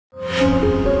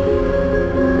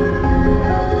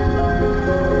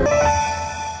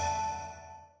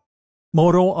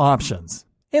Moto Options,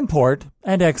 Import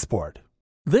and Export.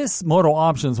 This Moto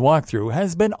Options walkthrough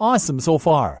has been awesome so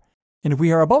far, and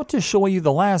we are about to show you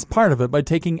the last part of it by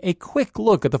taking a quick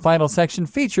look at the final section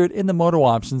featured in the Moto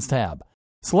Options tab.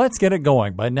 So let's get it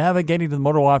going by navigating to the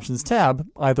Moto Options tab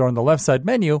either on the left side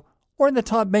menu or in the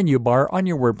top menu bar on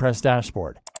your WordPress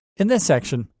dashboard. In this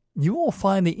section, you will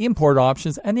find the import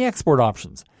options and the export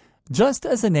options, just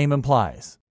as the name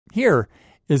implies. Here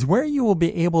is where you will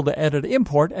be able to edit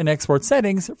import and export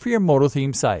settings for your Moto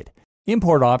theme site.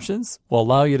 Import options will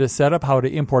allow you to set up how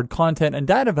to import content and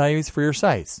data values for your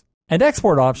sites. And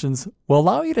export options will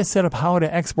allow you to set up how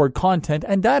to export content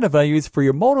and data values for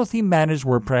your Moto theme managed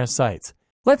WordPress sites.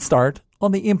 Let's start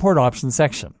on the import options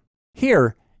section.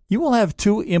 Here, you will have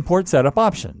two import setup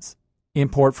options: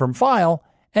 import from file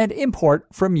and import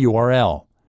from URL.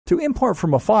 To import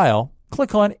from a file,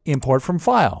 click on Import from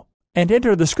File and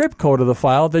enter the script code of the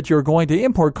file that you're going to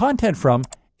import content from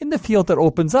in the field that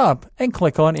opens up and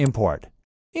click on Import.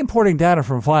 Importing data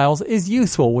from files is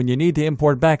useful when you need to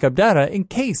import backup data in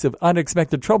case of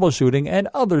unexpected troubleshooting and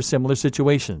other similar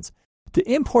situations.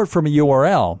 To import from a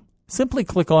URL, simply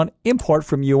click on Import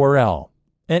from URL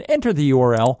and enter the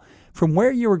URL from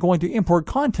where you are going to import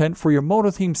content for your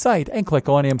Moto theme site and click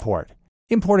on Import.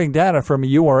 Importing data from a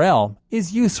URL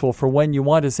is useful for when you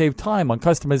want to save time on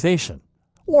customization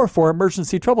or for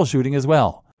emergency troubleshooting as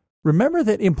well. Remember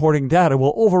that importing data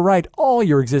will overwrite all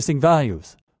your existing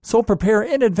values, so prepare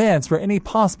in advance for any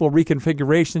possible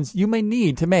reconfigurations you may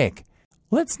need to make.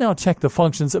 Let's now check the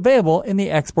functions available in the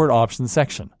Export Options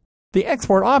section. The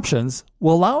Export Options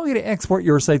will allow you to export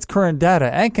your site's current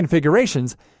data and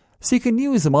configurations so you can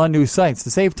use them on new sites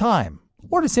to save time,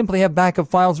 or to simply have backup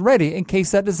files ready in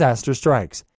case that disaster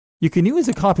strikes. You can use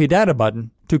a Copy Data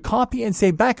button to copy and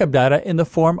save backup data in the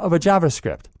form of a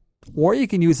JavaScript, or you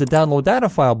can use the Download Data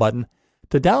File button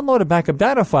to download a backup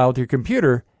data file to your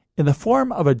computer in the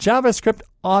form of a JavaScript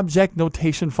object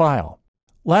notation file.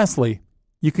 Lastly,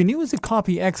 you can use the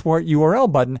Copy Export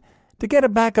URL button to get a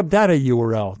backup data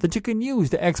URL that you can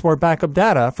use to export backup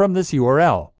data from this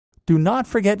URL. Do not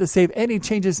forget to save any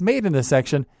changes made in this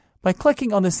section by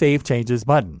clicking on the Save Changes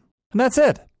button. And that's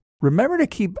it. Remember to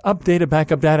keep updated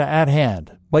backup data at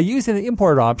hand by using the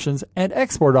import options and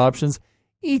export options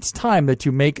each time that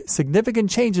you make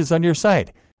significant changes on your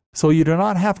site, so you do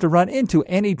not have to run into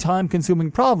any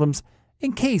time-consuming problems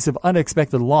in case of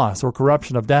unexpected loss or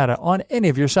corruption of data on any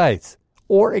of your sites,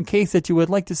 or in case that you would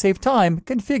like to save time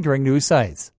configuring new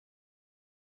sites.